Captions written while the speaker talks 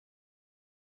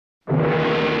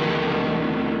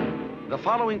The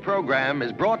following program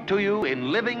is brought to you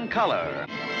in living color.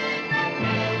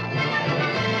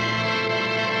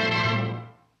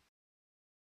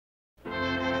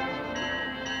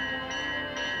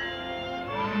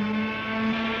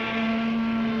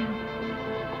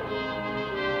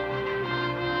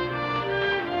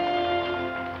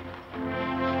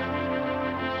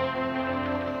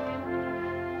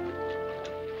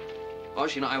 Oh,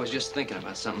 you know, I was just thinking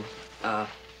about something.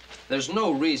 There's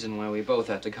no reason why we both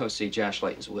have to go see Josh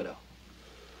Layton's widow.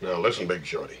 Now, listen, Big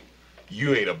Shorty.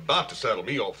 You ain't about to saddle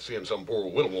me off seeing some poor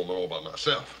widow woman all by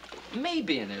myself. Me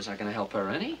being there's not gonna help her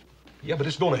any. Yeah, but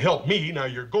it's gonna help me. Now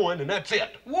you're going, and that's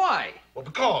it. Why? Well,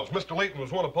 because Mr. Layton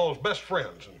was one of Paul's best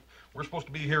friends, and we're supposed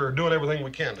to be here doing everything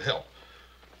we can to help.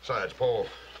 Besides, Paul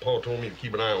told me to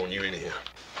keep an eye on you anyhow.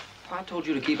 I told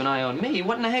you to keep an eye on me.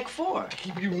 What in the heck for? To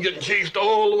keep you from getting chased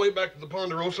all the way back to the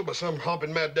Ponderosa by some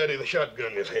hopping mad daddy with a shotgun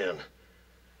in his hand.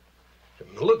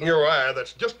 From the look in your eye,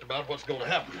 that's just about what's gonna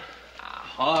happen.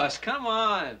 Hoss, come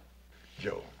on.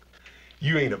 Joe,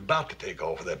 you ain't about to take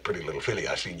off with that pretty little filly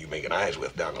I seen you making eyes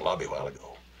with down the lobby a while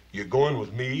ago. You're going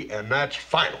with me, and that's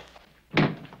final.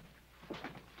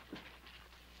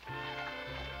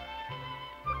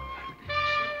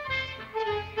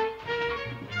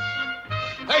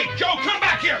 Hey, Joe, come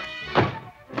back here!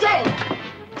 Joe!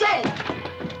 Joe!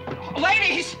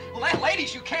 Ladies!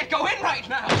 Ladies, you can't go in right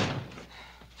now.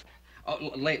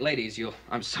 Oh, ladies,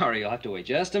 I'm sorry, you'll have to wait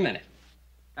just a minute.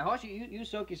 Now, Hoss, you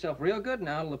soak yourself real good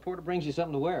now till the porter brings you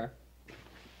something to wear.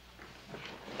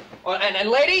 Oh, and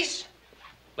ladies?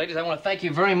 Ladies, I want to thank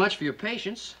you very much for your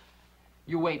patience.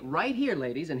 You wait right here,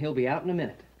 ladies, and he'll be out in a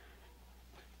minute.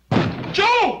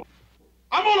 Joe!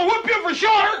 I'm gonna whip you for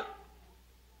sure!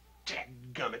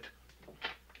 Dadgummit.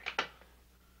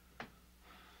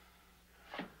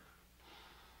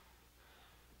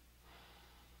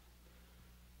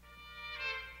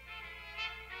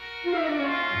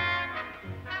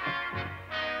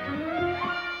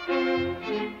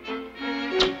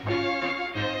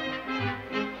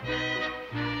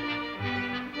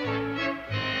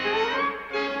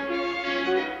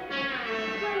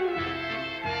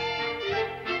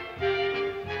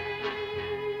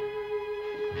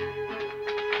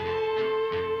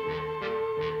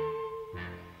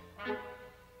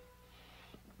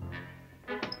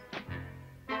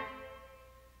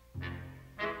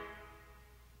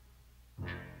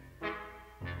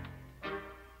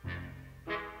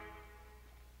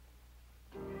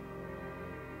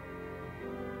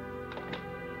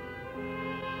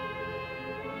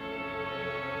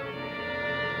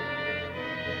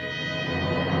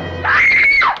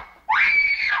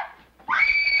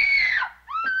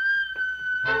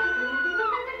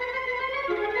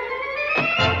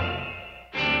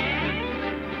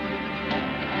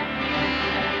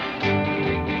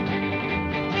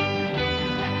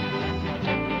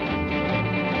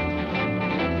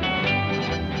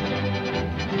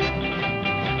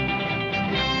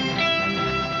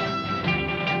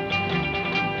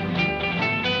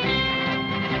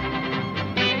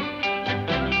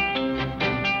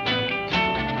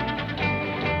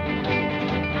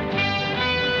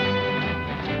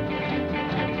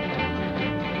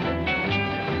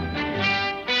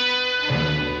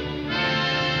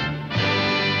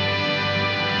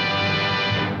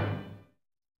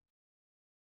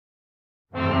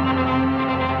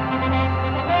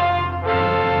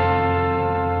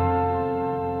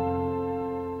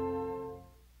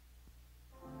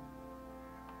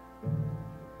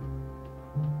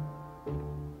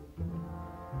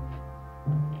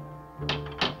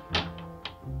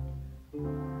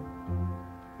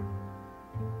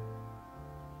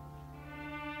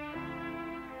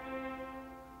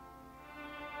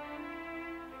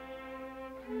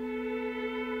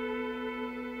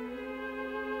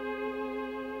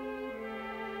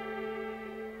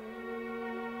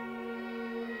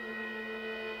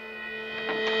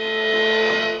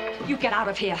 Get out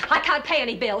of here. I can't pay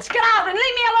any bills. Get out and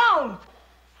leave me alone.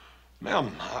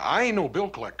 Ma'am, I ain't no bill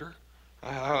collector.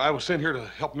 I was sent here to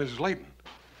help Mrs. Layton.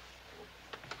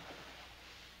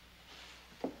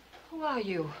 Who are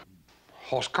you?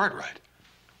 Hoss Cartwright.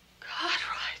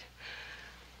 Cartwright.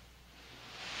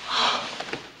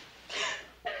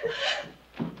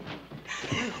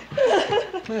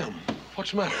 Ma'am, what's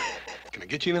the matter? Can I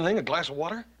get you anything? A glass of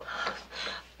water?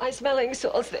 My smelling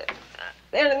salts,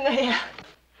 they're in there.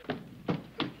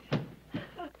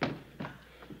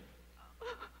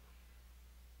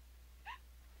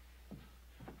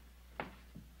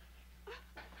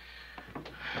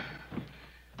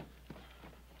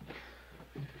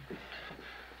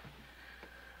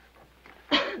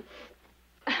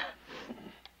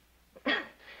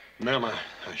 Ma'am, I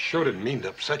sure didn't mean to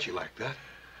upset you like that.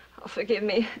 Oh, forgive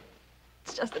me.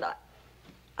 It's just that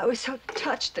I was so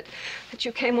touched that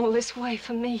you came all this way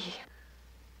for me.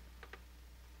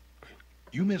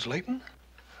 You Miss Layton?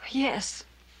 Yes.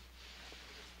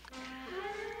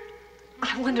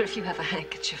 I wonder if you have a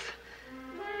handkerchief.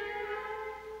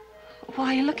 Why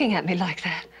are you looking at me like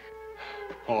that?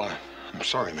 Oh, I'm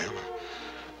sorry, ma'am.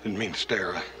 I didn't mean to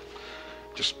stare. I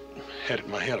just had it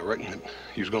in my head. I reckon that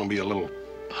he was going to be a little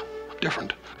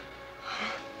different.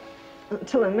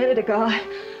 Until a minute ago, I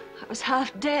was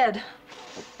half dead.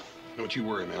 Don't you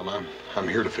worry, ma'am. I'm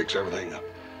here to fix everything up.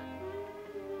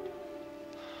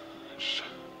 It's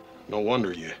no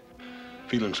wonder you're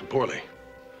feeling so poorly.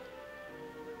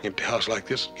 Empty house like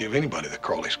this would give anybody the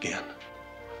crawly skin.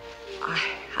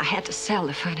 I had to sell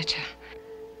the furniture.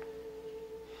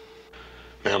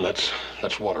 Ma'am,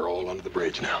 that's water all under the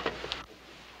bridge now.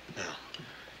 Now,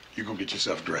 you go get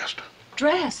yourself dressed.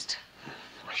 Dressed?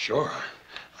 Sure.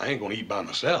 I ain't gonna eat by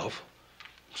myself.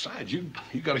 Besides, you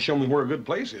gotta show me where a good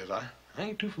place is. I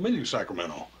ain't too familiar with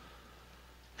Sacramento.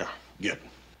 Now, get it.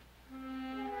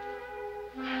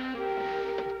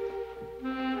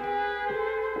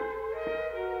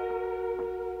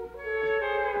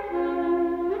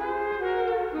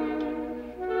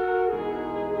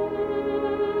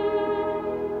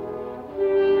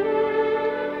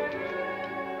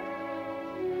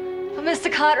 Mr.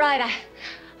 Cartwright,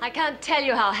 I can't tell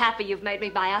you how happy you've made me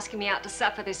by asking me out to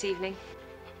supper this evening.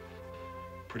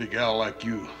 Pretty gal like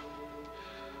you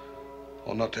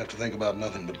ought not to have to think about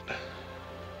nothing but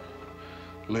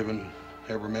living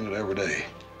every minute, every day.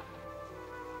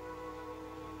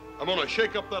 I'm gonna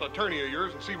shake up that attorney of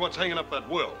yours and see what's hanging up that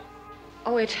will.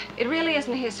 Oh, it really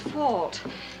isn't his fault.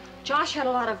 Josh had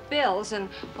a lot of bills, and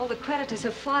all the creditors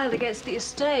have filed against the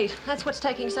estate. That's what's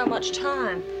taking so much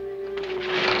time.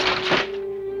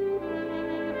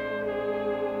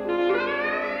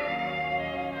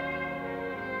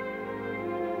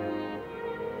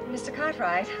 Mr.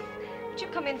 Cartwright, would you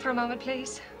come in for a moment,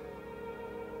 please?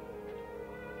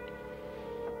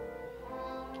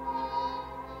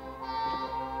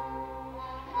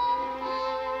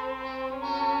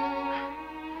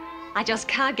 I just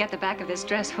can't get the back of this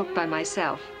dress hooked by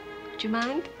myself. Would you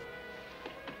mind?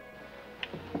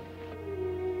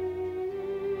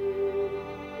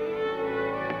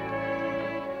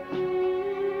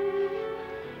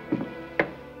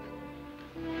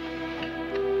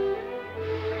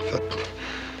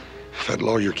 If that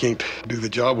lawyer can't do the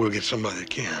job, we'll get somebody that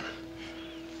can.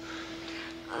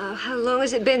 How long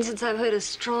has it been since I've heard a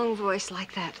strong voice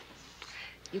like that?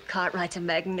 You Cartwrights are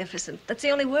magnificent. That's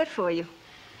the only word for you.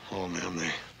 Oh, ma'am,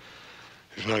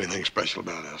 there's not anything special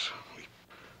about us.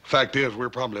 Fact is, we're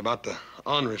probably about the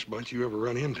honorest bunch you ever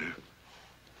run into.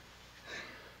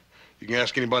 You can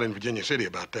ask anybody in Virginia City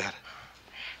about that.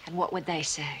 And what would they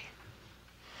say?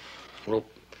 Well,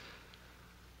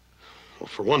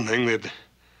 for one thing,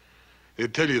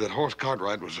 they'd tell you that Horace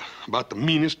Cartwright was about the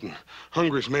meanest and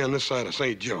hungriest man this side of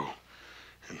St. Joe.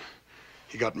 And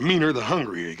he got meaner the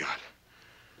hungrier he got.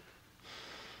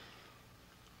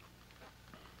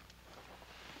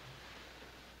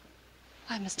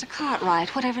 Why, Mr.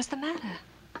 Cartwright, whatever's the matter?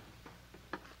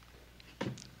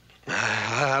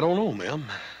 I don't know, ma'am.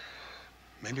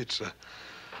 Maybe it's a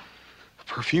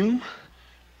perfume?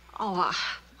 Oh,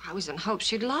 I was in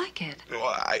hopes you'd like it.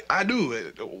 Well, I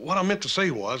do. What I meant to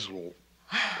say was, well...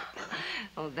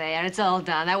 Oh, there, it's all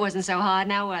done. That wasn't so hard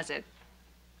now, was it?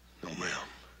 No,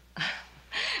 ma'am.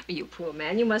 You poor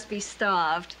man, you must be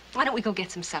starved. Why don't we go get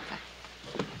some supper?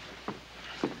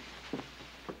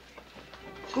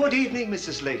 Good evening,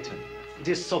 Mrs. Layton. It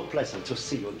is so pleasant to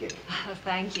see you again. Oh,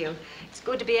 thank you. It's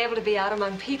good to be able to be out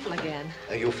among people again.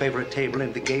 Your favorite table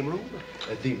in the game room?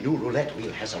 The new roulette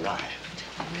wheel has arrived.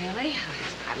 Really?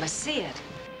 I must see it.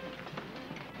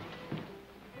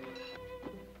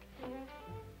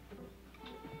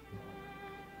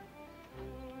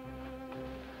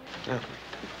 Yeah.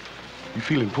 You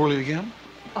feeling poorly again?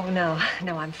 Oh, no,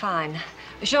 I'm fine.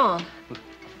 Jean,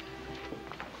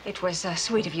 it was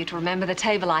sweet of you to remember the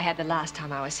table I had the last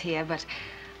time I was here, but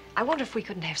I wonder if we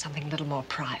couldn't have something a little more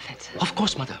private. Of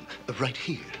course, madame. Right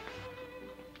here.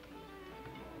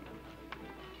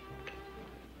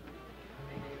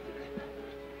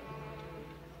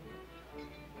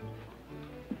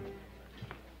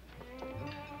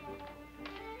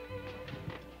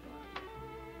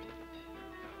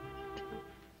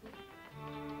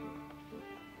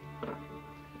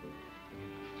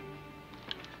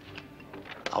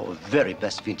 Our very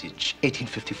best vintage,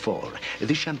 1854.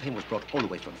 This champagne was brought all the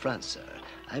way from France, sir.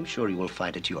 I'm sure you will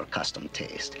find it to your custom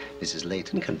taste. Mrs.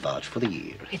 Layton can vouch for the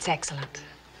year. It's excellent.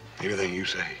 Anything you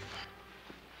say.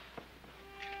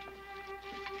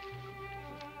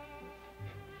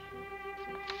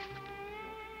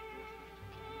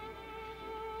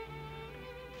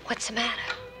 What's the matter?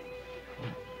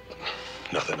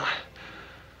 Nothing.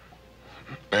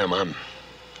 Ma'am,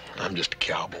 I'm just a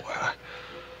cowboy. I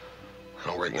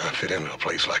don't reckon I fit into a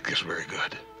place like this very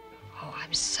good. Oh,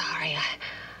 I'm sorry.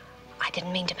 I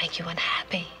didn't mean to make you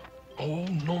unhappy. Oh,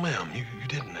 no, ma'am. You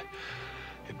didn't.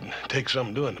 It takes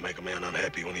some doing to make a man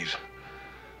unhappy when he's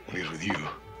with you.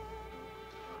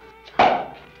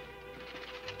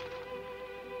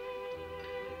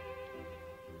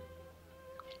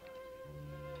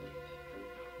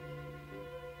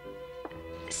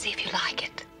 See if you like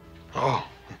it. Oh.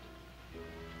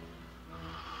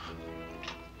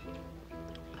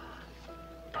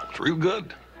 It's real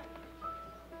good.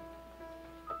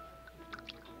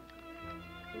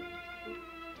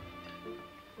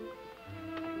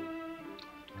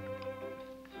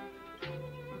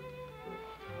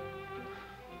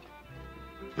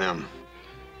 Ma'am,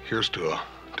 here's to a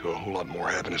whole lot more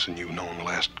happiness than you've known the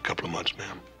last couple of months,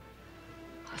 ma'am.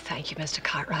 Oh, thank you, Mr.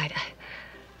 Cartwright.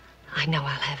 I know I'll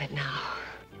have it now.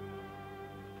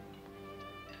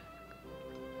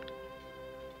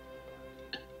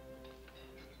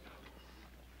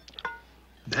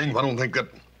 Dang, I don't think that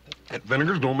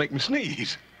vinegar's gonna make me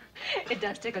sneeze. It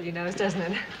does tickle your nose, doesn't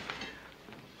it?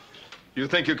 You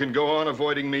think you can go on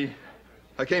avoiding me?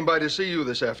 I came by to see you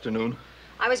this afternoon.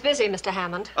 I was busy, Mr.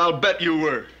 Hammond. I'll bet you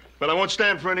were. But I won't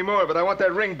stand for any more, but I want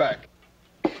that ring back.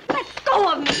 Let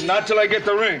go of me! Not till I get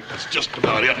the ring. That's just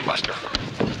about it, Buster.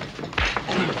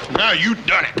 Now you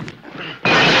done it.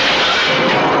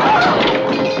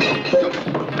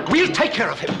 We'll take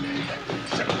care of him.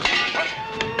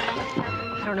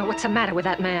 I don't know what's the matter with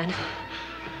that man.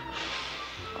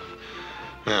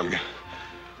 Ma'am,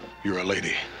 you're a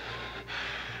lady.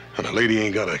 And a lady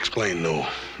ain't gotta explain no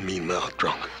mean-mouthed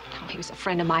drunk. Oh, he was a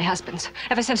friend of my husband's.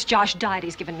 Ever since Josh died,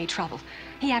 he's given me trouble.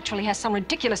 He actually has some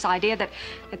ridiculous idea that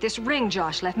this ring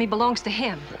Josh left me belongs to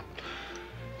him.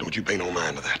 Don't you pay no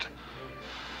mind to that.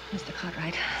 Mr.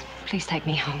 Cartwright, please take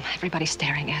me home. Everybody's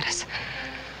staring at us.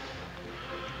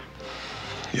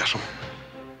 Yes, ma'am.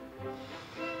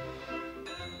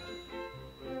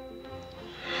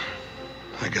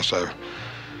 I guess I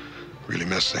really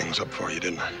messed things up for you,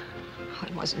 didn't I? Oh,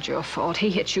 it wasn't your fault. He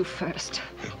hit you first.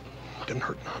 It didn't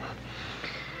hurt none.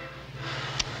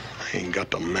 I ain't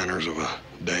got the manners of a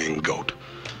dang goat.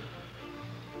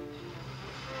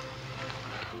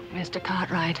 Mr.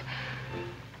 Cartwright,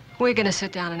 we're gonna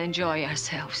sit down and enjoy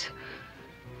ourselves.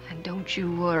 And don't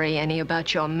you worry any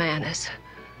about your manners.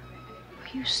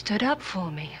 You stood up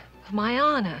for me, for my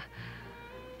honor.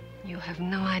 You have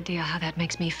no idea how that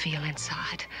makes me feel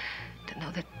inside, to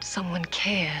know that someone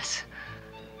cares.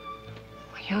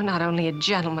 You're not only a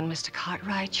gentleman, Mr.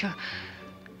 Cartwright, you're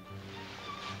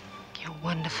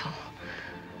wonderful.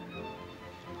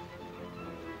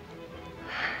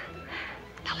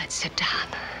 Now let's sit down.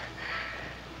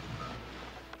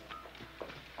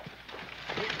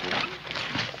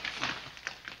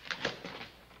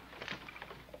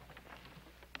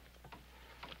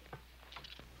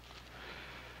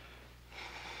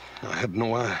 I had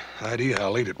no idea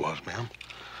how late it was, ma'am.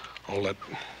 All that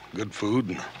good food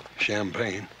and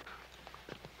champagne.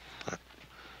 I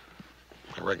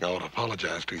reckon I ought to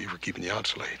apologize to you for keeping you out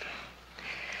so late.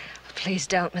 Please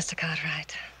don't, Mr.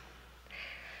 Cartwright.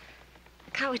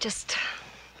 Can't we just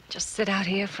sit out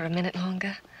here for a minute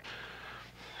longer?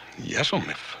 Yes,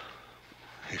 ma'am,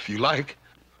 if you like.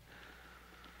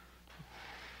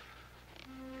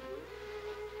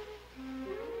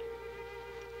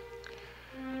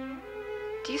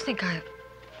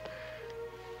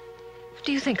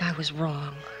 Do you think I was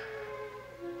wrong?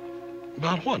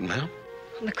 About what, ma'am?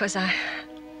 Because I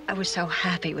was so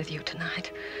happy with you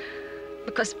tonight.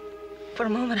 Because for a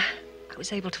moment I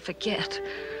was able to forget.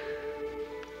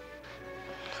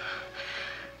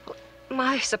 Am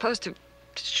I supposed to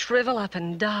shrivel up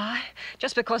and die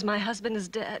just because my husband is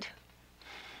dead?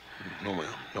 No,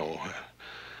 ma'am, no.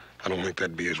 I don't think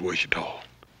that'd be his wish at all.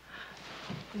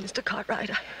 Mr.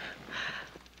 Cartwright,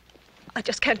 I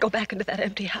just can't go back into that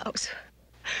empty house.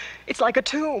 It's like a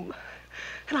tomb,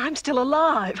 and I'm still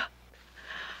alive.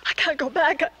 I can't go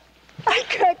back. I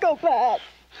can't go back.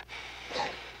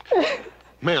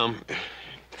 Ma'am,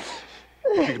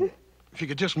 if you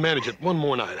could just manage it one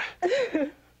more night.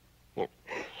 Well,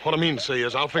 what I mean to say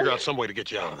is I'll figure out some way to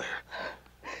get you out of there.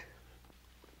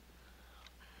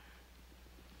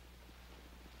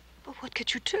 But what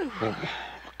could you do? Well,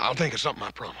 I'll think of something,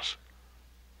 I promise.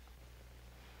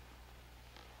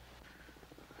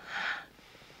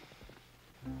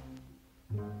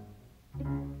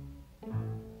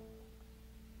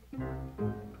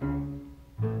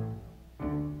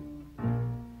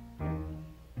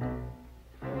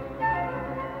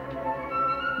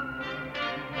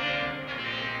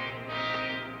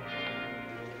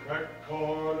 cracked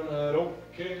corn and I don't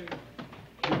care.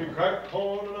 Give me cracked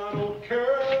corn and I don't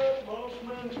care. Boss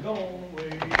man's gone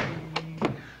away.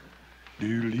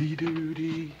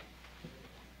 Doodly-doody.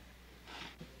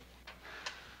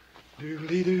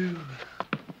 Doodly-doo.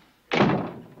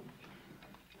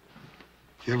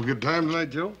 You have a good time tonight,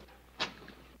 Joe?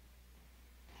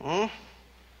 Hmm?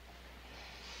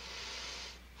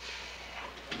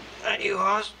 That you,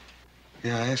 Hoss?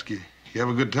 Yeah, I ask you. You have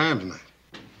a good time tonight?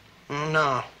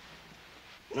 No.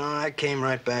 No, I came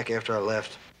right back after I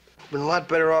left. Been a lot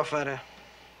better off I'd have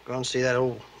gone and see that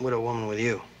old widow woman with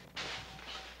you.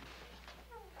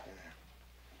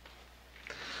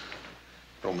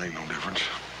 Don't make no difference.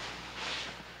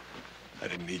 I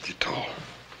didn't need you at all.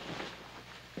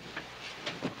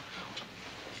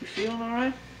 You feeling all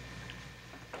right?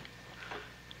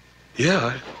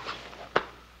 Yeah,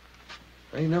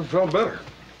 I ain't never felt better.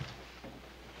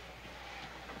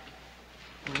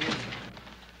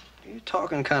 You're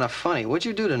talking kind of funny. What'd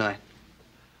you do tonight?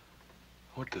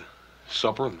 Went to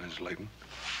supper with Miss Layton.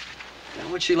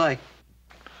 Yeah, what's she like?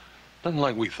 Nothing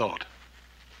like we thought.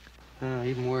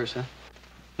 Even worse, huh?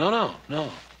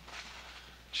 No.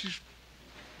 She's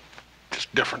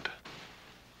just different.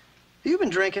 You been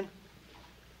drinking?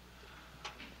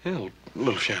 Yeah, a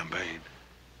little champagne.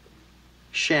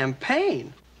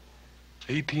 Champagne?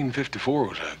 1854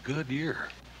 was a good year.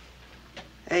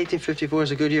 1854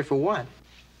 is a good year for what?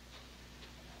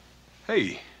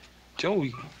 Hey, Joe,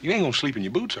 you ain't gonna sleep in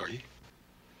your boots, are you?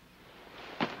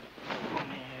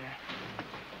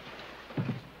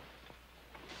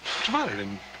 What's the matter?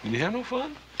 Didn't you have no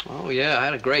fun? Oh, yeah, I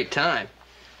had a great time.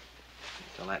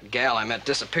 Till that gal I met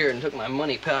disappeared and took my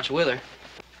money pouch with her.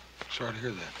 Sorry to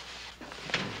hear that.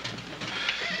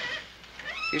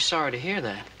 You're sorry to hear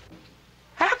that.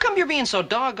 How come you're being so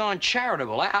doggone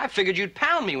charitable? I figured you'd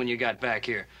pound me when you got back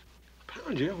here.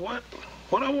 Pound you? What?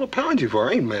 What I want to pound you for?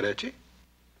 I ain't mad at you.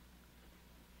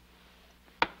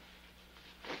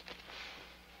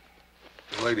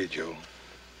 The lady, Joe.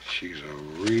 She's a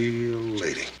real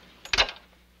lady.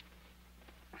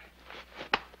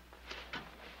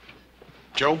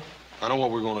 Joe, I know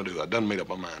what we're going to do. I done made up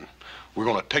my mind. We're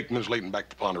going to take Miss Layton back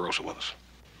to Ponderosa with us.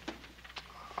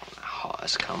 Oh, now,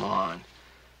 Hoss, come on.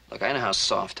 Look, I know how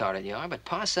soft-hearted you are, but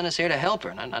Pa sent us here to help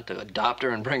her, not to adopt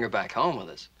her and bring her back home with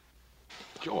us.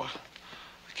 Joe, I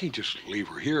can't just leave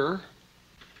her here.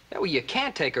 Yeah, well, you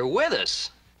can't take her with us.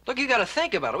 Look, you got to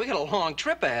think about it. We got a long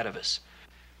trip ahead of us.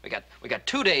 We got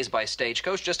 2 days by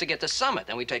stagecoach just to get to Summit.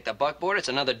 Then we take the buckboard. It's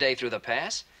another day through the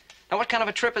pass. Now, what kind of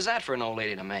a trip is that for an old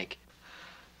lady to make?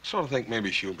 I sort of think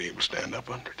maybe she'll be able to stand up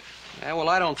under it. Yeah, well,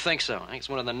 I don't think so. I think it's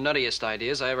one of the nuttiest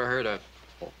ideas I ever heard of.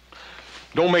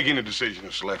 Don't make any decision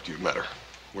that's left you've met her.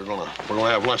 We're gonna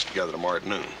have lunch together tomorrow at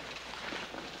noon.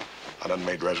 I done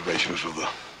made reservations with the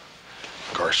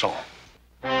garçon.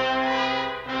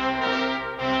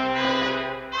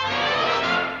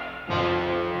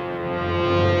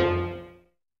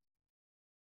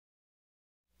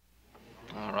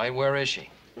 All right, where is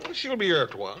she? Well, she'll be here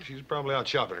after a while. She's probably out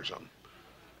shopping or something.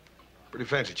 Pretty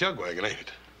fancy chug wagon, ain't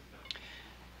it?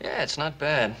 Yeah, it's not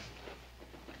bad.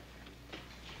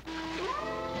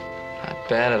 Not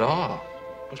bad at all.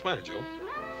 What's the matter, Joe?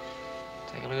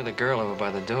 Take a look at the girl over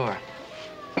by the door.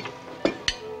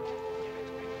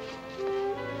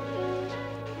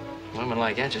 Women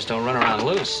like that just don't run around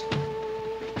loose.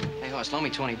 Hey, Hoss, loan me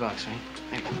 20 bucks, right?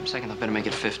 Hey, for a second, I better make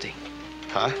it 50.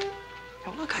 Huh?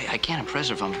 Oh, look, I can't impress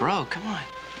her if I'm broke. Come on.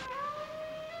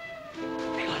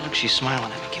 Hey, look, she's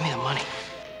smiling at me. Give me the money.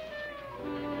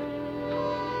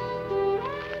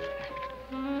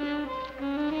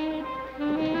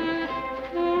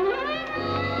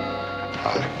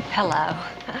 Hi. Hello.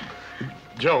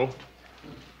 Joe,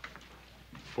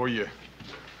 before you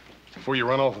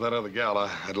run off with that other gal,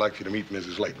 I'd like you to meet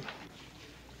Mrs. Layton.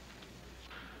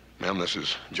 Ma'am, this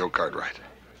is Joe Cartwright.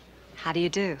 How do you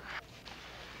do?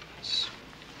 It's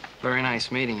very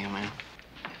nice meeting you, man.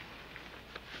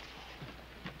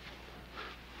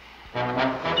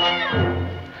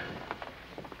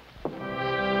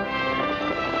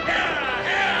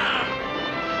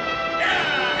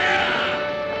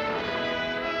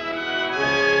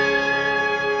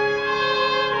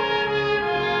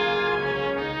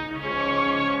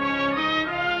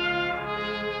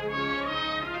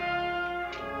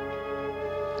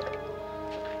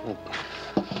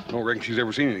 I don't reckon she's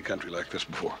ever seen any country like this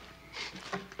before.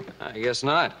 I guess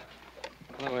not.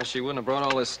 Otherwise, she wouldn't have brought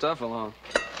all this stuff along.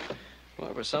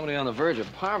 Well, for somebody on the verge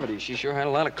of poverty, she sure had a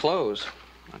lot of clothes.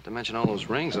 Not to mention all those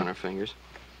rings on her fingers.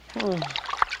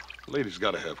 Ladies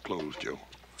gotta have clothes, Joe.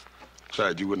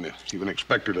 Besides, you wouldn't even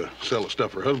expect her to sell the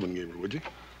stuff her husband gave her, would you?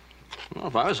 Well,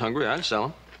 if I was hungry, I'd sell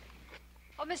them.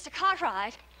 Oh, Mr.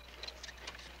 Cartwright.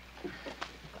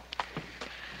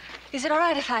 Is it all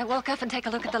right if I woke up and take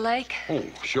a look at the lake? Oh,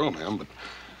 sure, ma'am, but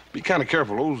be kind of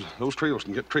careful. Those trails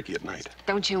can get tricky at night.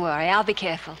 Don't you worry. I'll be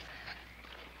careful.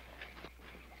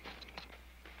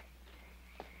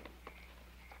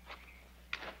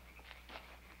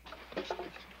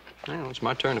 Well, it's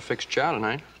my turn to fix chow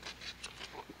tonight.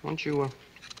 Why don't you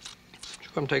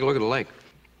come take a look at the lake?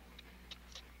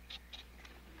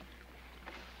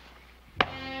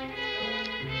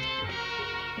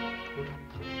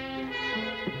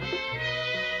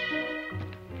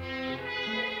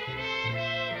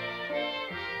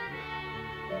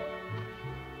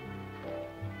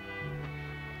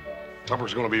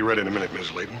 Supper's going to be ready in a minute,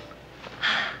 Miss Layton.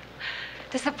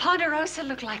 Does the Ponderosa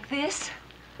look like this?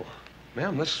 Well,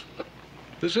 ma'am, this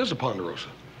is a Ponderosa.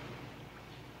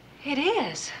 It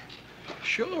is.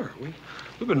 Sure.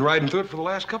 We've been riding through it for the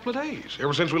last couple of days,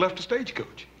 ever since we left the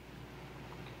stagecoach.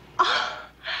 Oh.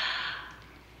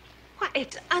 Why,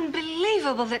 it's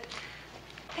unbelievable that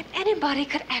anybody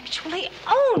could actually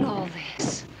own all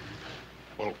this.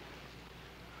 Well,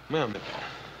 ma'am,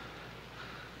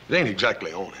 it ain't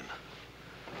exactly owning.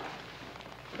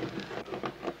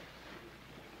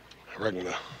 I reckon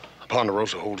the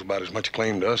Ponderosa holds about as much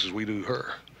claim to us as we do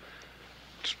her.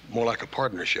 It's more like a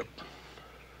partnership.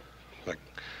 Like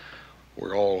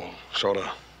we're all sort of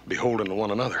beholden to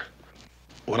one another.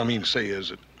 What I mean to say is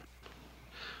that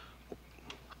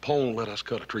Paul won't let us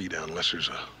cut a tree down unless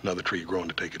there's another tree growing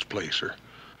to take its place, or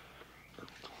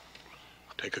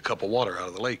take a cup of water out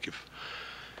of the lake if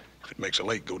it makes a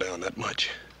lake go down that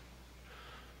much.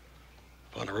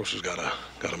 Ponderosa's got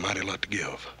a mighty lot to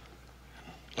give.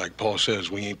 Like Paul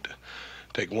says, we ain't to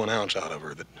take 1 ounce out of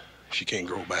her that she can't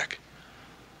grow back.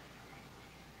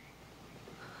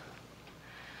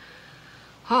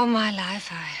 All my life,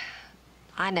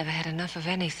 I never had enough of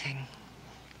anything.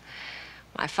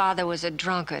 My father was a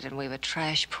drunkard and we were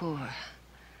trash poor.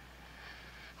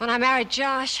 When I married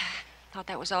Josh, I thought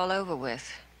that was all over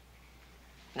with.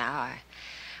 Now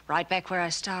right back where I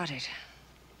started.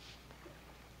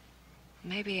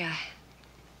 Maybe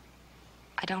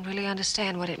I don't really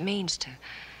understand what it means to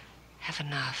have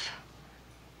enough.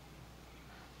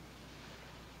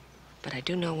 But I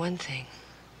do know one thing.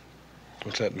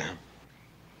 What's that, ma'am?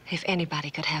 If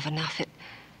anybody could have enough, it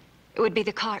would be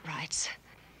the Cartwrights.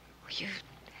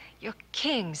 You're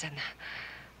kings, and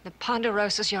the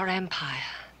Ponderosa's your empire.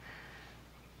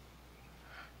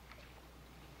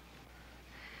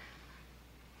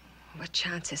 What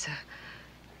chance is a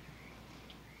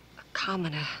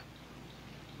commoner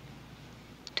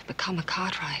to become a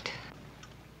Cartwright?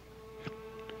 It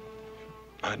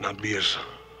might not be as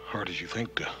hard as you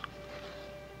think to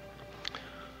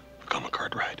become a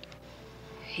Cartwright.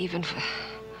 Even for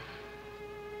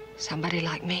somebody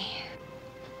like me?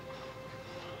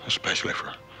 Especially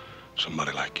for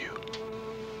somebody like you.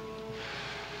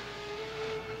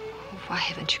 Why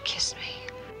haven't you kissed me?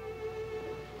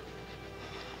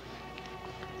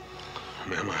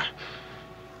 Ma'am, I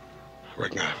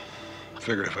reckon I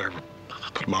figured if I ever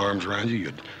put my arms around you,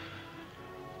 you'd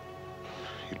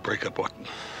break up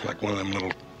like one of them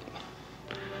little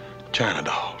China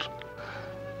dolls.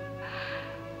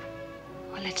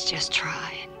 Well, let's just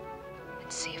try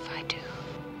and see if I do.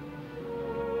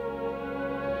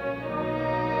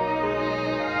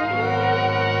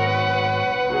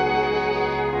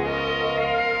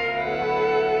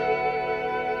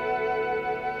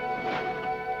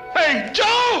 Hey,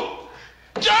 Joe!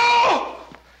 Joe!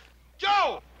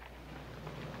 Joe!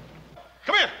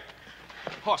 Come here.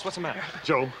 Hoss, what's the matter?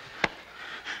 Joe,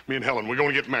 me and Helen, we're going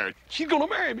to get married. She's going to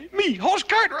marry me. Me, Hoss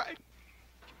Cartwright.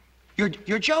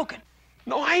 You're joking.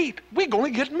 No, I ain't. We're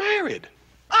going to get married.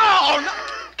 Oh, no.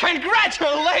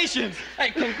 Congratulations!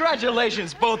 Hey,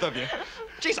 congratulations, both of you.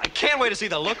 Jeez, I can't wait to see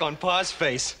the look on Pa's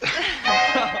face.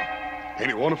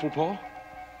 Ain't it wonderful, Paul?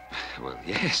 Well,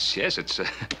 yes, it's,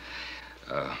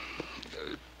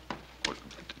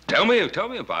 tell me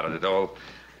about it. It all,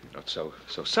 not so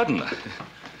sudden.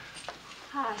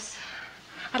 Hoss,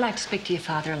 I'd like to speak to your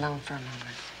father alone for a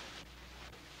moment.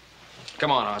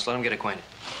 Come on, Hoss, let him get acquainted.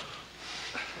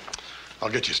 I'll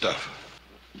get you stuff.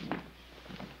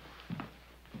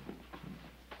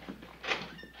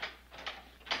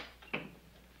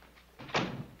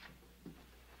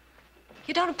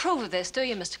 You don't approve of this, do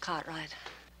you, Mr. Cartwright?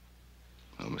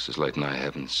 Well, Mrs. Layton, I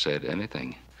haven't said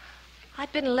anything.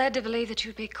 I'd been led to believe that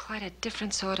you'd be quite a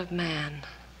different sort of man.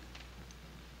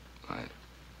 I'm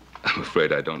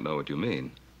afraid I don't know what you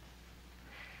mean.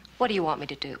 What do you want me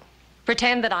to do?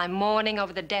 Pretend that I'm mourning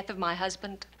over the death of my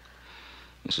husband?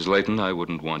 Mrs. Layton, I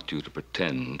wouldn't want you to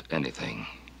pretend anything.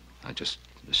 I just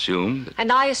assumed that...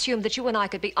 And I assumed that you and I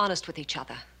could be honest with each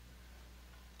other.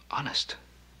 Honest?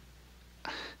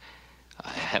 I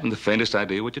haven't the faintest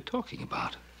idea what you're talking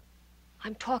about.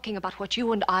 I'm talking about what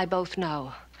you and I both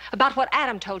know. About what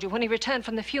Adam told you when he returned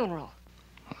from the funeral.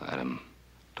 Well, Adam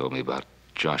told me about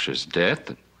Josh's death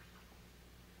and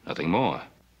nothing more.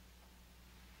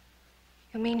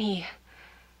 You mean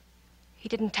he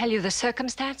didn't tell you the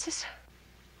circumstances?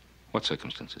 What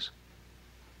circumstances?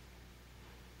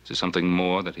 Is there something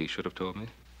more that he should have told me?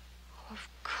 Of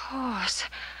course.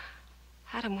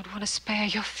 Adam would want to spare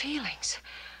your feelings.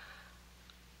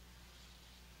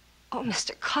 Oh,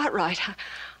 Mr. Cartwright,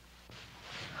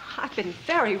 I've been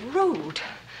very rude.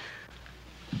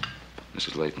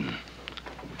 Mrs. Layton,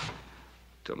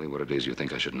 tell me what it is you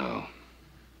think I should know.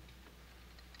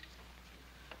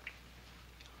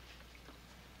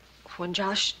 When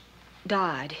Josh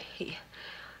died, he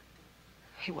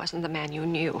wasn't the man you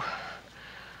knew.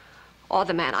 Or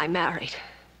the man I married.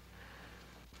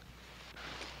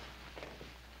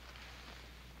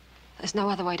 There's no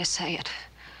other way to say it.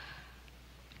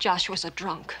 Josh was a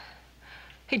drunk.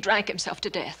 He drank himself to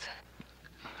death.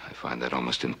 I find that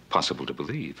almost impossible to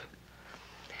believe.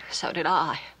 So did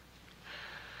I.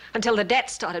 Until the debt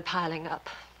started piling up.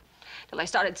 Till I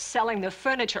started selling the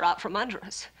furniture out from under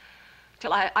us.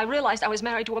 Till I realized I was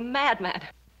married to a madman.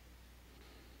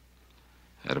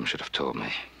 Adam should have told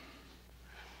me.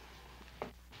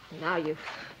 Now you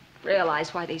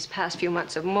realize why these past few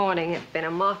months of mourning have been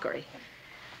a mockery.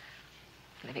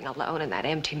 Living alone in that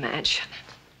empty mansion.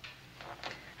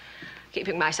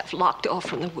 Keeping myself locked off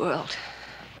from the world.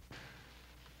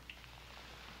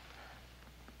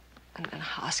 And then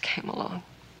Haas came along.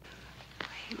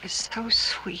 He was so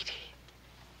sweet,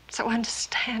 so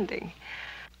understanding.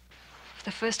 For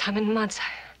the first time in months,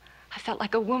 I felt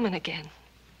like a woman again.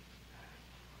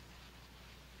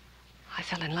 I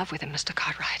fell in love with him, Mr.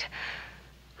 Cartwright.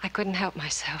 I couldn't help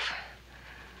myself.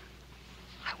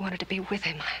 I wanted to be with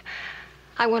him.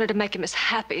 I wanted to make him as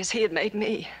happy as he had made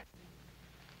me.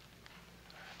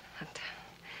 And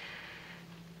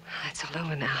it's all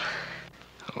over now.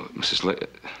 Oh, Mrs.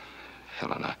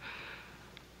 Helen,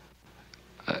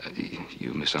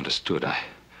 you misunderstood.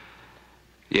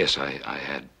 Yes, I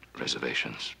had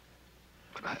reservations,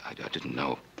 but I didn't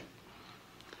know.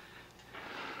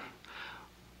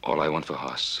 All I want for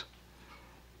Haas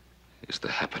is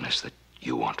the happiness that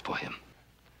you want for him.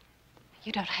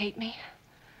 You don't hate me?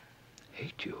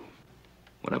 Hate you?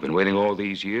 When I've been waiting all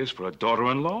these years for a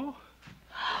daughter-in-law?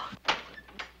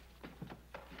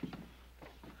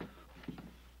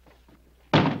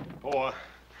 Oh,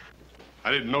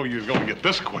 I didn't know you was going to get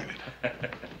this acquainted.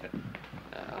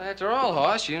 After all,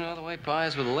 Hoss, you know the way pie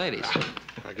is with the ladies.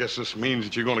 I guess this means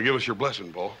that you're going to give us your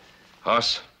blessing, Paul.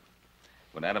 Haas,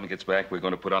 when Adam gets back, we're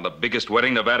going to put on the biggest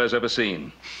wedding Nevada's ever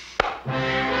seen.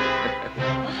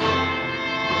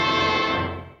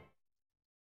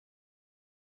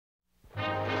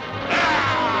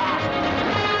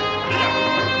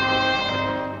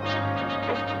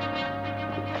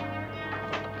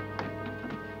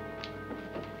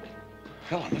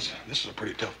 Helen, this is a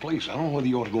pretty tough place. I don't know whether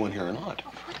you ought to go in here or not.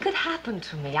 What could happen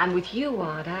to me? I'm with you,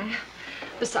 aren't I?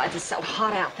 Besides, it's so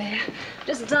hot out there.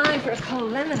 Just dying for a cold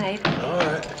lemonade. All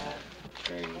right.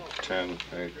 10,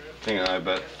 18, I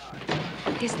bet.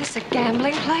 Is this a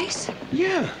gambling place?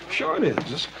 Yeah, sure it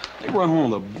is. They run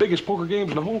one of the biggest poker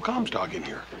games in the whole Comstock in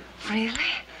here. Really?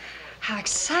 How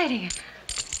exciting.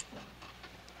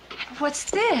 And what's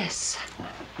this?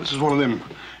 This is one of them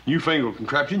newfangled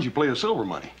contraptions you play with silver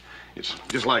money. It's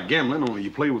just like gambling, only you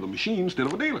play with a machine instead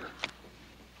of a dealer.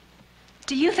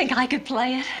 Do you think I could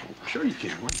play it? Sure you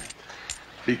can.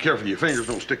 Be careful your fingers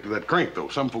don't stick to that crank, though.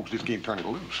 Some folks just can't turn it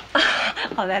loose.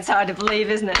 Oh, that's hard to believe,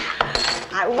 isn't it?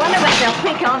 I wonder what they'll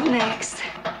pick off next.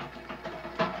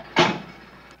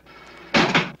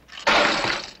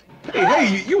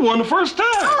 Hey, you won the first time.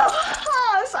 Oh,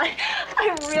 Hoss,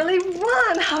 I really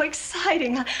won. How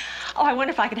exciting. Oh, I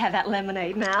wonder if I could have that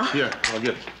lemonade now. Yeah, I'll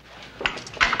get it.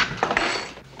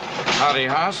 Howdy,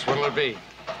 Hoss. What'll it be?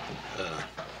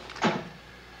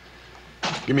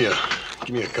 Give me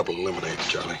a couple of lemonades,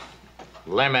 Charlie.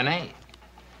 Lemonade?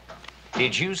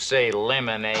 Did you say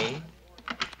lemonade?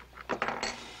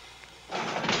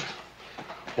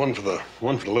 One for the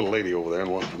little lady over there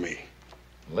and one for me.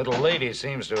 Little lady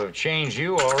seems to have changed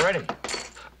you already.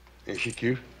 Ain't she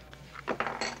cute?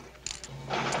 I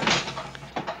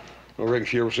reckon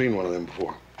she ever seen one of them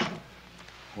before.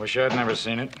 Wish I'd never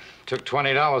seen it. Took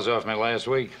 $20 off me last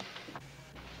week.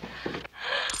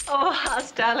 Oh,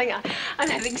 Hoss, darling, I'm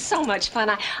having so much fun.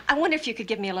 I wonder if you could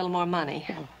give me a little more money.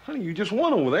 Oh, honey, you just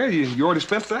won over there. You already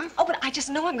spent that? Oh, but I just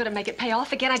know I'm going to make it pay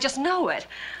off again. I just know it.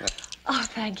 Oh,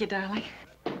 thank you, darling.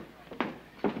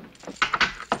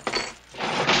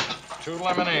 2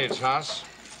 lemonades, Hoss.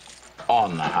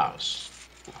 On the house.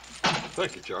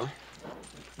 Thank you, Charlie.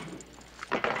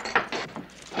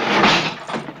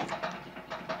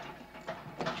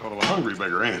 Sort of a hungry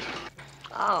beggar, ain't it?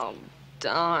 Oh,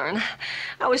 darn.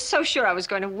 I was so sure I was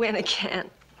going to win again.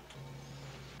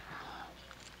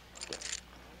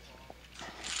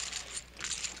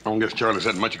 I don't guess Charlie's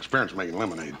had much experience making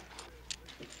lemonade.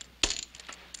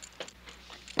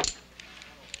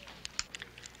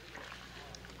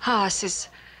 Hoss,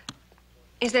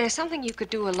 is there something you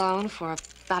could do alone for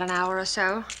about an hour or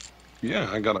so? Yeah,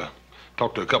 I gotta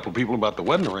talk to a couple of people about the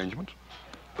wedding arrangements.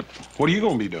 But what are you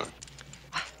gonna be doing?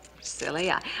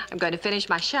 Silly, I'm going to finish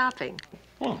my shopping.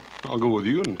 Well, I'll go with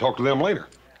you and talk to them later.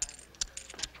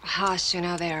 Hoss, you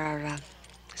know, there are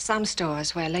some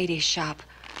stores where ladies shop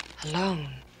alone.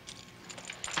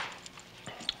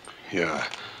 Yeah,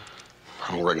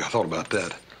 I don't reckon I thought about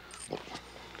that. Well,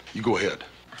 you go ahead.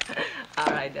 All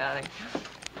right, darling.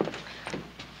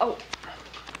 Oh,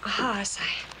 Hoss,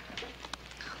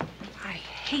 I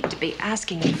hate to be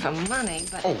asking you for money,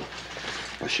 but... Oh,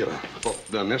 I should have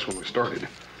done this when we started.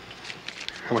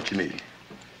 How much you need?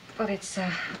 But it's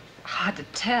hard to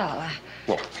tell.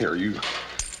 Well, here, you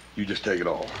just take it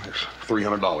all. There's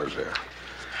 $300 there.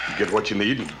 You get what you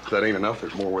need, and if that ain't enough,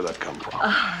 there's more where that come from.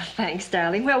 Oh, thanks,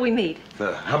 darling. Where'll we meet?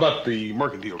 How about the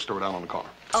mercantile store down on the corner?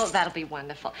 Oh, that'll be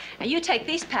wonderful. Now, you take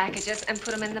these packages and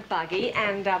put them in the buggy,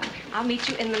 and I'll meet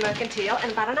you in the mercantile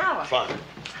in about an hour. Fine.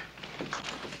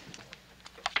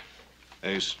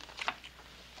 Ace.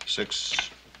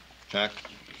 6. Jack.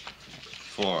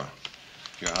 4.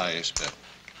 Your high ace bet.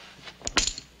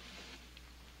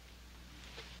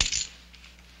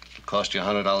 It'll cost you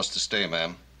 $100 to stay,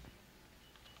 ma'am.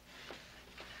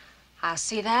 I'll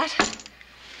see that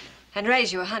and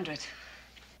raise you 100.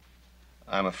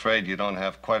 I'm afraid you don't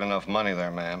have quite enough money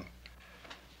there, ma'am.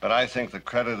 But I think the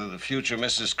credit of the future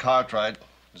Mrs. Cartwright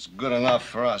is good enough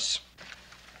for us.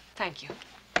 Thank you.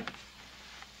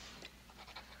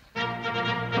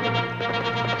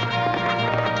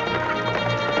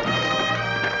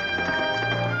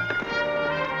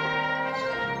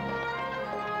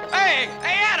 Hey,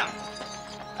 Adam!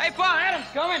 Hey, Pa, Adam's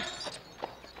coming.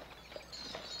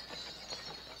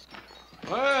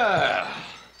 Well,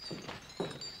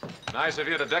 nice of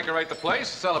you to decorate the place,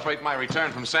 celebrate my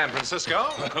return from San Francisco.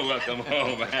 Welcome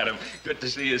home, Adam. Good to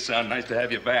see you, son. Nice to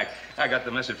have you back. I got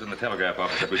the message from the telegraph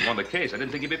office that we'd won the case. I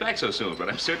didn't think you'd be back so soon, but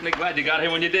I'm certainly glad you got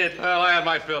here when you did. Well, I had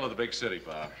my fill of the big city,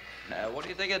 Pa. What do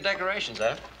you think of the decorations,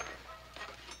 Adam?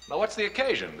 Now, what's the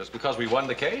occasion? Just because we won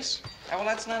the case? Well,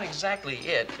 that's not exactly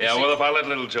it. Yeah, well, if I let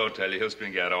little Joe tell you, he'll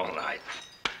string you out all night.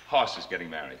 Hoss is getting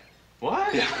married.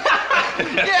 What?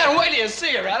 Yeah, wait till you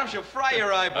see her, Adam. She'll fry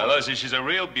your eyeballs. Well, listen, she's a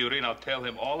real beauty, and I'll tell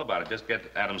him all about it. Just get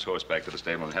Adam's horse back to the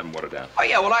stable and have him watered down. Oh,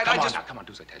 yeah, well, I just... Now, come on,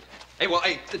 do as I tell you. Hey, well,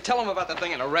 hey, tell him about the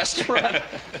thing in a restaurant.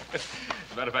 As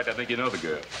a matter of fact, I think you know the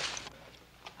girl.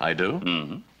 I do?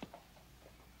 Mm-hmm.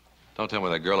 Don't tell me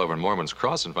that girl over in Mormon's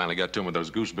Crossing finally got to him with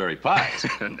those gooseberry pies.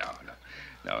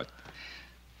 No.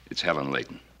 It's Helen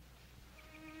Layton.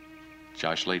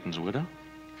 Josh Layton's widow?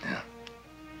 Yeah.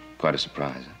 Quite a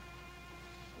surprise, huh?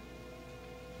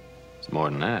 It's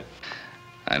more than that.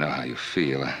 I know how you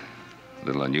feel. A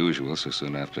little unusual so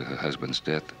soon after her husband's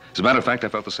death. As a matter of fact, I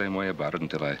felt the same way about it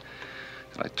until I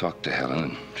talked to Helen,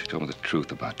 and she told me the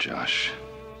truth about Josh.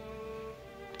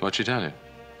 What'd she tell you?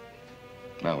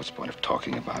 Now, what's the point of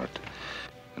talking about it?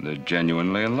 And they're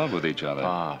genuinely in love with each other.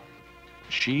 Ah,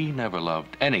 she never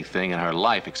loved anything in her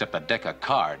life except a deck of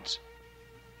cards.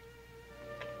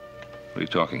 What are you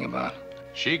talking about?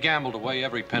 She gambled away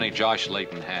every penny Josh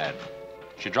Layton had.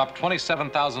 She dropped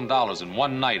 $27,000 in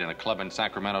one night in a club in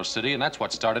Sacramento City, and that's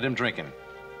what started him drinking.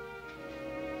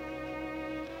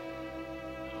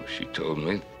 Oh, she told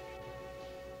me.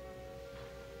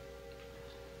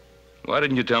 Why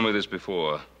didn't you tell me this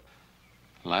before?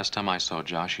 Last time I saw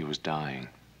Josh, he was dying.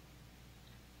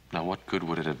 Now, what good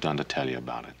would it have done to tell you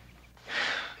about it?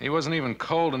 He wasn't even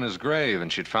cold in his grave,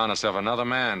 and she'd found herself another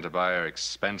man to buy her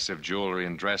expensive jewelry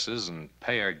and dresses and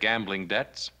pay her gambling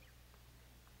debts.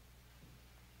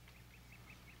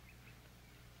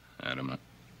 Adam, are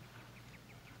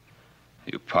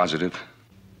you positive?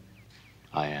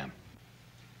 I am.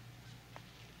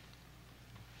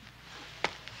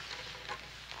 You're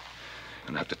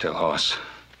gonna have to tell Hoss.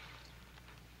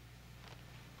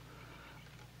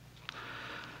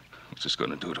 What's this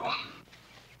gonna do to him?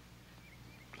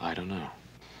 I don't know.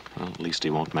 Well, at least he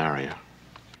won't marry her.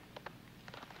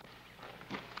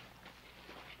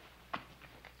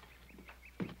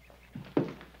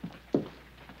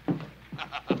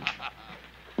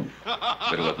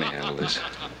 Better let me handle this.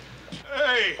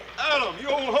 Hey, Adam, you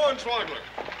old hornswoggler.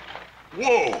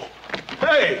 Whoa.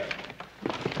 Hey.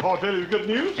 I'll tell you the good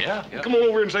news. Yeah. Come on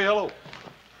over and say hello.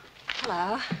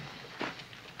 Hello.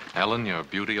 Helen, your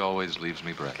beauty always leaves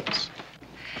me breathless.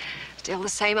 Still the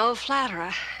same old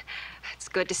flatterer. It's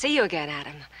good to see you again,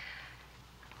 Adam.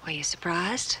 Were you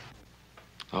surprised?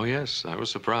 Oh, yes, I was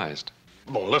surprised.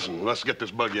 Boy, listen, let's get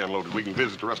this buggy unloaded. We can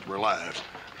visit the rest of our lives.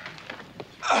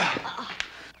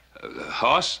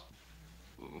 Hoss,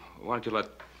 why don't you let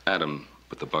Adam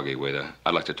put the buggy away there?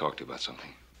 I'd like to talk to you about something.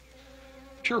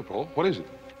 Sure, Paul. What is it?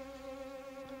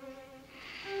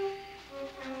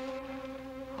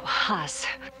 Oh, Huss,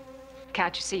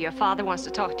 can't you see your father wants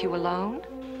to talk to you alone?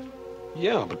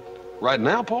 Yeah, but right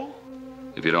now, Paul?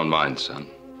 If you don't mind, son.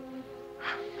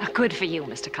 Good for you,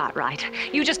 Mr. Cartwright.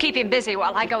 You just keep him busy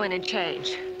while I go in and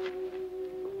change.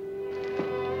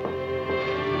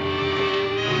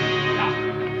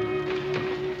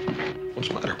 What's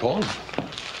the matter, Paul?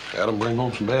 Adam bring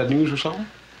home some bad news or something?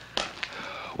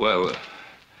 Well,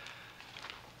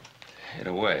 in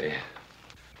a way.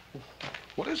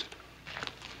 What is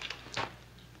it?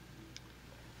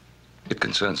 It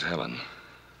concerns Helen.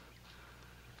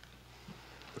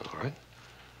 All right.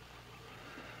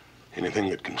 Anything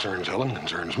that concerns Helen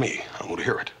concerns me. I want to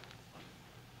hear it.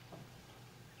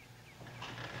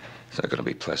 It's not going to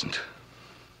be pleasant.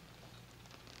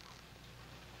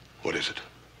 What is it?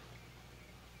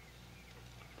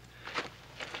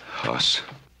 Hoss,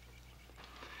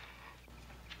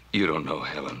 you don't know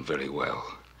Helen very well.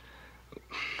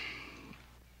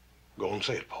 Go and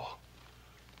say it, Paul.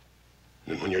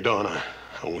 And when you're done, I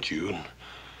want you and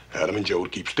Adam and Joe to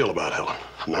keep still about Helen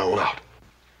from now on out.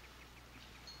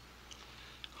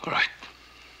 All right.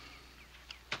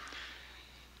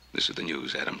 This is the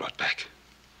news Adam brought back.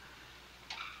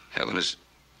 Helen is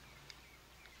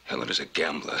a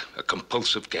gambler, a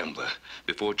compulsive gambler.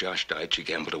 Before Josh died, she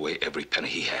gambled away every penny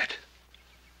he had.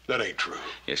 That ain't true.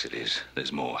 Yes, it is.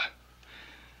 There's more.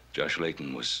 Josh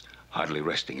Layton was hardly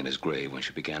resting in his grave when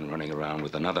she began running around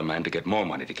with another man to get more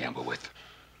money to gamble with.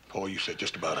 Paul, you said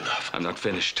just about enough. I'm not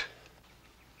finished.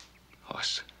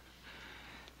 Hoss,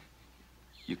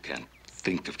 you can't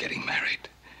think of getting married.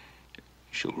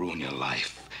 She'll ruin your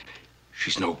life.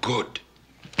 She's no good.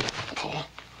 Paul,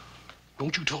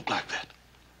 don't you talk like that.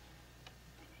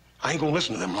 I ain't gonna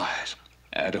listen to them lies.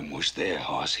 Adam was there,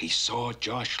 Hoss. He saw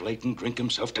Josh Layton drink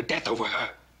himself to death over her.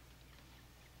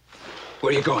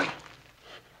 Where are you going?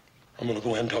 I'm gonna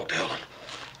go ahead and talk to Helen.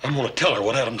 I'm gonna tell her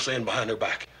what Adam's saying behind her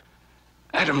back.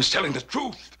 Adam is telling the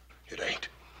truth. It ain't.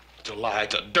 It's a lie.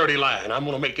 It's a dirty lie, and I'm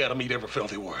gonna make Adam eat every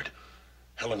filthy word.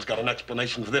 Helen's got an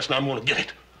explanation for this, and I'm gonna get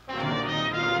it.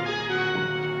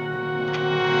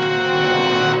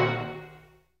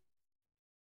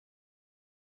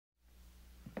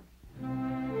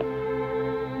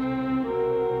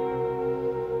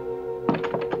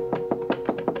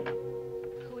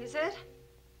 Who is it?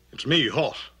 It's me,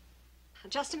 Hoss.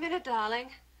 Just a minute, darling.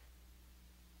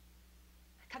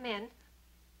 Come in.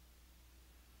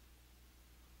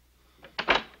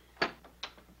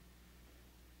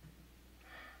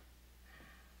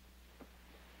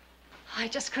 I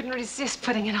just couldn't resist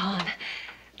putting it on.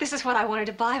 This is what I wanted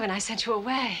to buy when I sent you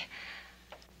away.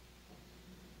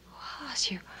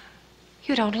 Hoss, you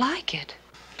don't like it.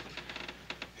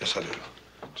 Yes, I do.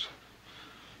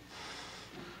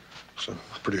 It's the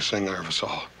prettiest thing I ever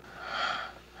saw.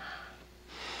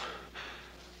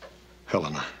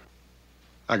 Helen,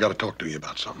 I gotta talk to you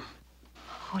about something.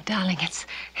 Oh, darling, it's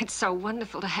so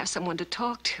wonderful to have someone to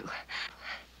talk to.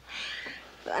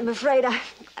 But I'm afraid I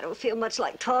don't feel much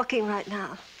like talking right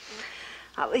now.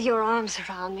 Out with your arms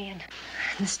around me and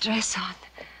this dress on.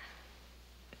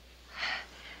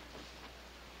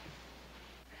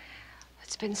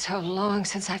 It's been so long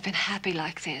since I've been happy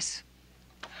like this.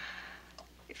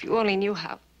 If you only knew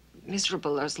how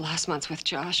miserable those last months with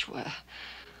Josh were.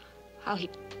 How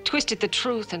he twisted the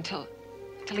truth until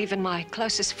even my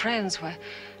closest friends were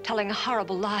telling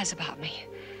horrible lies about me.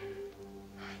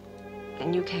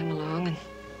 And you came along, and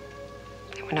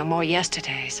there were no more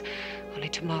yesterdays, only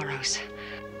tomorrows.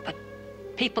 But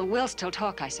people will still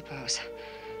talk, I suppose.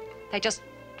 They just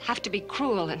have to be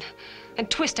cruel and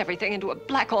twist everything into a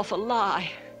black, awful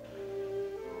lie.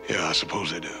 Yeah, I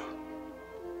suppose they do.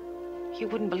 You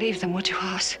wouldn't believe them, would you,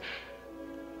 Hoss?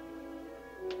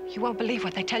 You won't believe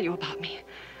what they tell you about me.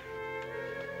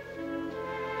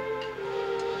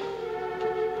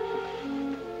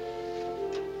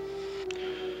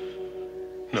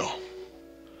 No.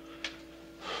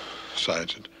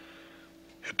 Besides,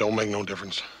 it don't make no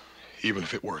difference, even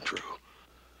if it were true.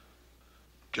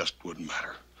 Just wouldn't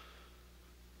matter.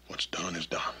 What's done is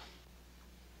done.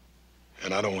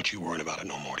 And I don't want you worrying about it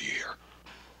no more, do you hear?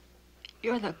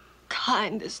 You're the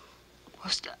kindest,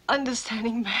 most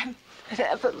understanding man that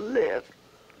ever lived.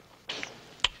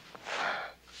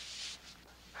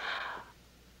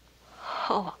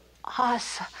 Oh,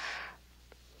 Asa.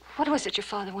 What was it your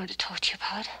father wanted to talk to you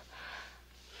about?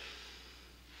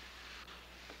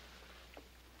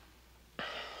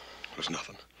 It was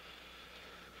nothing.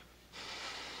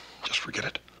 Just forget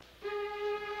it.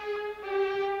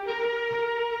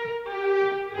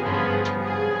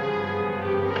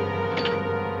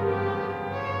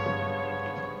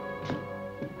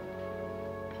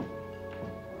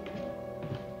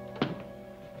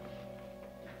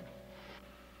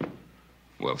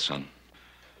 Well, son.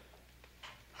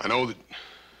 I know that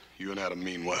you and Adam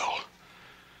mean well.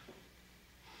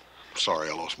 I'm sorry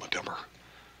I lost my temper.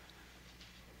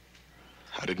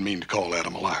 I didn't mean to call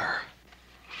Adam a liar.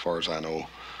 As far as I know,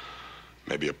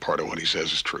 maybe a part of what he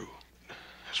says is true.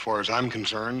 As far as I'm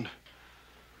concerned,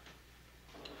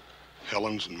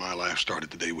 Helen's and my life started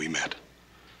the day we met.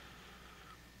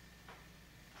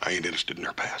 I ain't interested in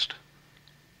her past.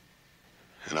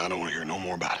 And I don't want to hear no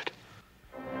more about it.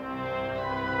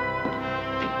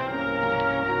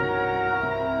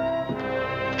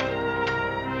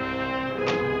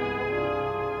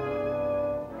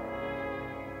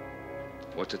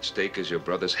 What's at stake is your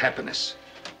brother's happiness.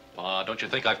 Don't you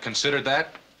think I've considered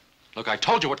that? Look, I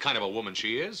told you what kind of a woman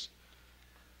she is.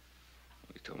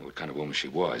 You told me what kind of woman she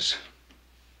was.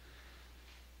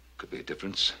 Could be a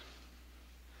difference.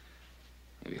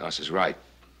 Maybe Hoss is right.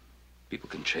 People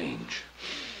can change.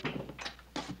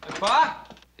 Pa?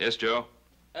 Yes, Joe?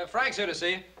 Frank's here to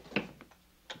see you.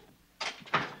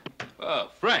 Oh,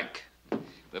 Frank. A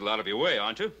little out of your way,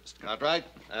 aren't you? Mr. Cartwright,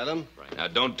 Adam. Right. Now,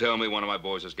 don't tell me one of my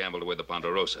boys has gambled away the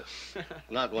Ponderosa.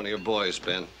 Not one of your boys,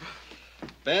 Ben.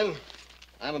 Ben,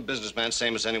 I'm a businessman,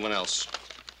 same as anyone else.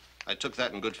 I took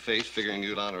that in good faith, figuring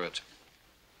you'd honor it.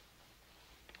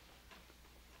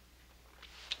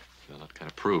 Well, that kind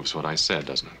of proves what I said,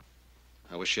 doesn't it?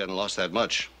 I wish you hadn't lost that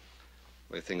much.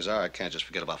 The way things are, I can't just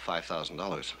forget about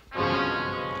 $5,000.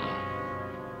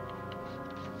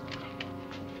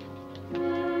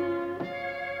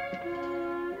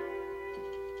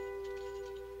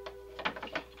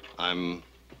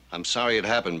 I'm sorry it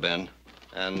happened, Ben.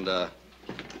 And,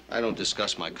 I don't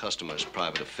discuss my customers'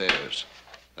 private affairs.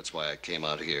 That's why I came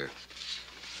out here.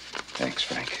 Thanks,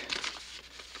 Frank.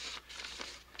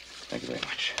 Thank you very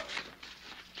much.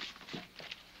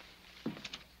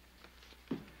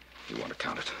 You want to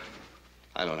count it?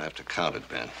 I don't have to count it,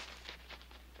 Ben.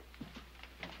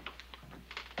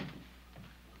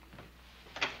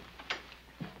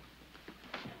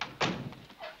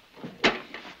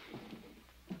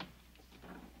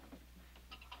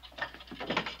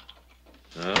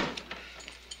 Well,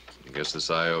 I guess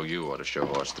this IOU ought to show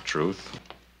us the truth.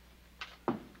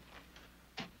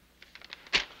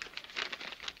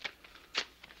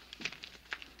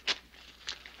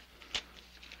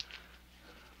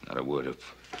 Not a word of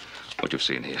what you've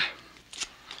seen here.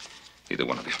 Either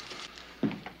one of you.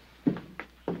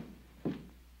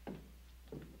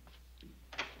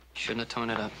 Shouldn't have torn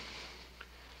it up.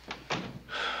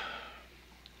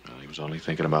 Well, he was only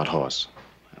thinking about Hoss.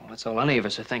 Well, that's all any of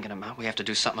us are thinking about. We have to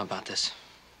do something about this.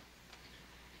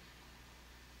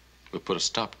 We'll put a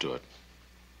stop to it.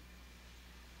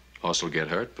 Hoss will get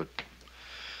hurt, but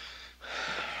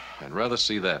I'd rather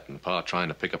see that than Pa trying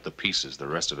to pick up the pieces the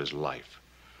rest of his life.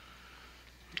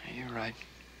 You're right.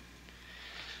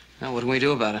 Now, what do we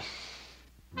do about it?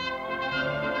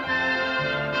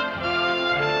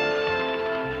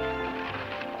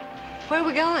 Where are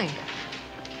we going?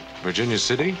 Virginia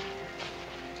City?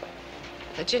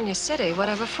 Virginia City,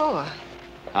 whatever for?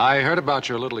 I heard about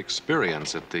your little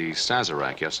experience at the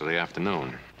Sazerac yesterday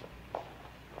afternoon.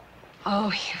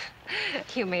 Oh,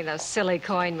 you mean those silly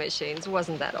coin machines?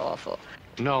 Wasn't that awful?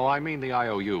 No, I mean the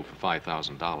IOU for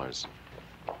 $5,000.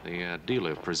 The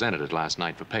dealer presented it last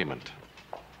night for payment.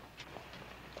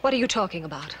 What are you talking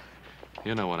about?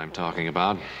 You know what I'm talking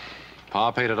about.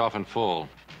 Pa paid it off in full.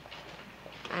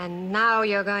 And now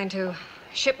you're going to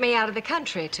ship me out of the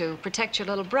country to protect your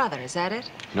little brother, is that it?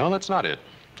 No, that's not it.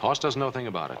 Hoss doesn't know a thing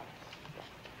about it.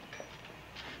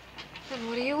 Then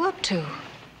what are you up to?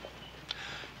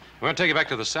 We're going to take you back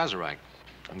to the Sazerac.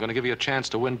 I'm going to give you a chance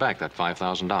to win back that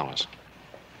 $5,000.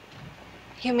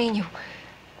 You mean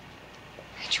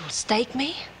that you'll stake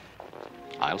me?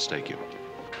 I'll stake you.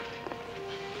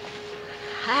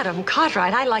 Adam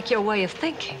Cartwright, I like your way of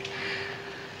thinking.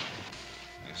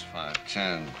 It's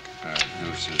 5-10. Pair of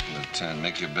deuces and a 10.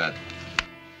 Make your bet.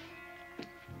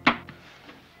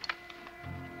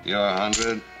 You're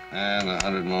 100 and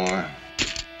 100 more.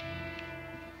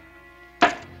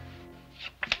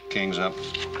 King's up.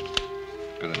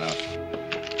 Good enough.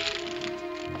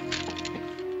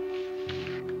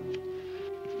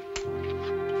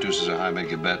 Deuces are high, make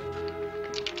your bet.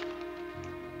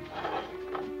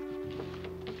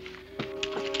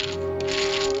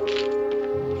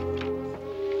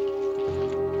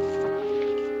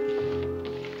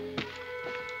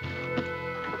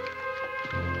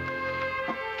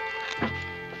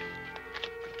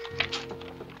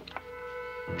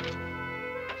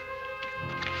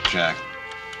 Jack.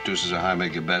 Deuces are high,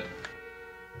 make your bet.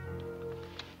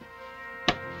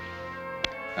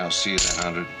 I'll see you that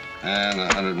 100. And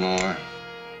 100 more.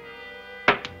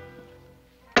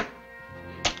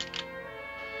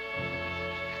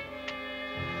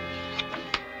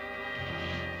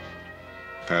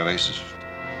 Pair of aces.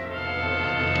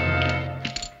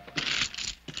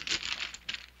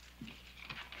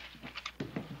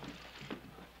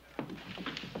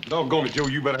 Doggone it, Joe,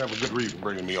 you better have a good reason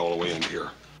bringing me all the way in here.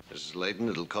 Mrs. Layton,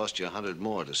 it'll cost you 100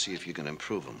 more to see if you can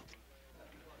improve them.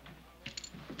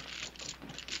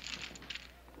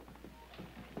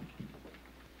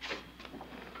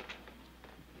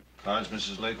 Cards,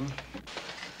 Mrs. Layton?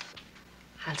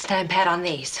 I'll stand pat on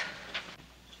these.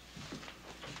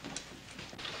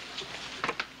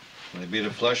 They beat a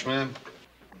flush, ma'am?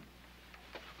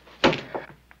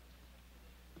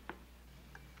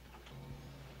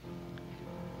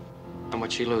 How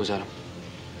much she lose, Adam?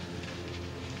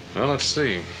 Well, let's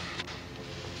see.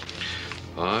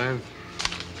 5,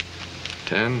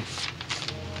 10,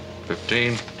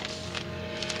 15,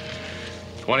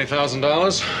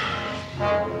 $20,000.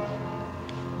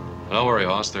 Don't worry,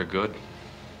 Hoss, they're good.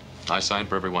 I signed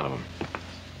for every one of them.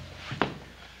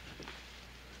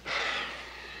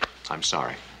 I'm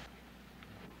sorry.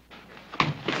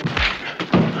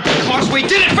 Of course, we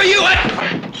did it for you,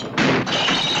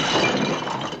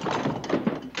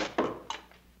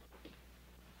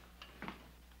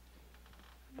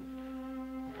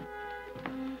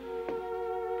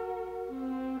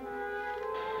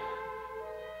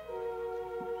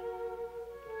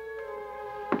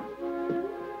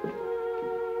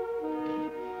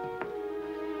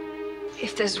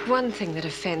 If there's one thing that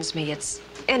offends me, it's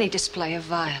any display of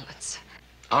violence.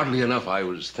 Oddly enough, I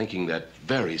was thinking that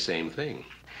very same thing.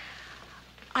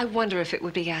 I wonder if it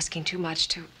would be asking too much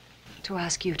to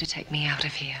ask you to take me out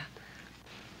of here.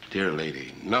 Dear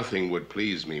lady, nothing would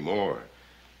please me more.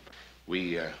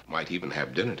 We might even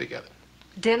have dinner together.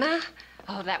 Dinner?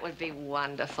 Oh, that would be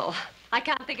wonderful. I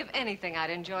can't think of anything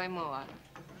I'd enjoy more.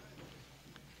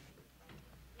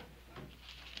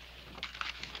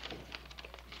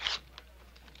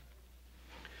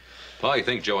 Pa, you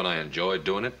think Joe and I enjoyed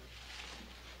doing it?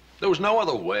 There was no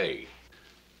other way.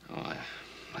 Oh,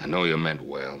 I know you meant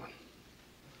well.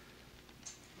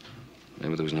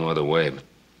 Maybe there was no other way, but...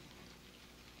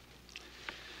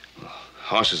 Well,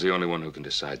 Hoss is the only one who can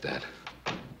decide that.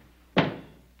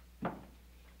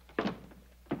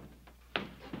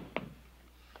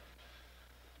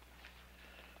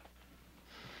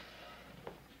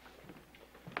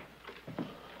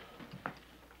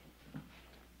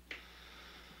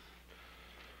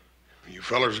 You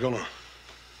fellers gonna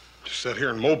just sit here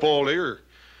and mope all day, or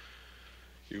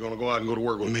you gonna go out and go to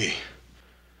work with me?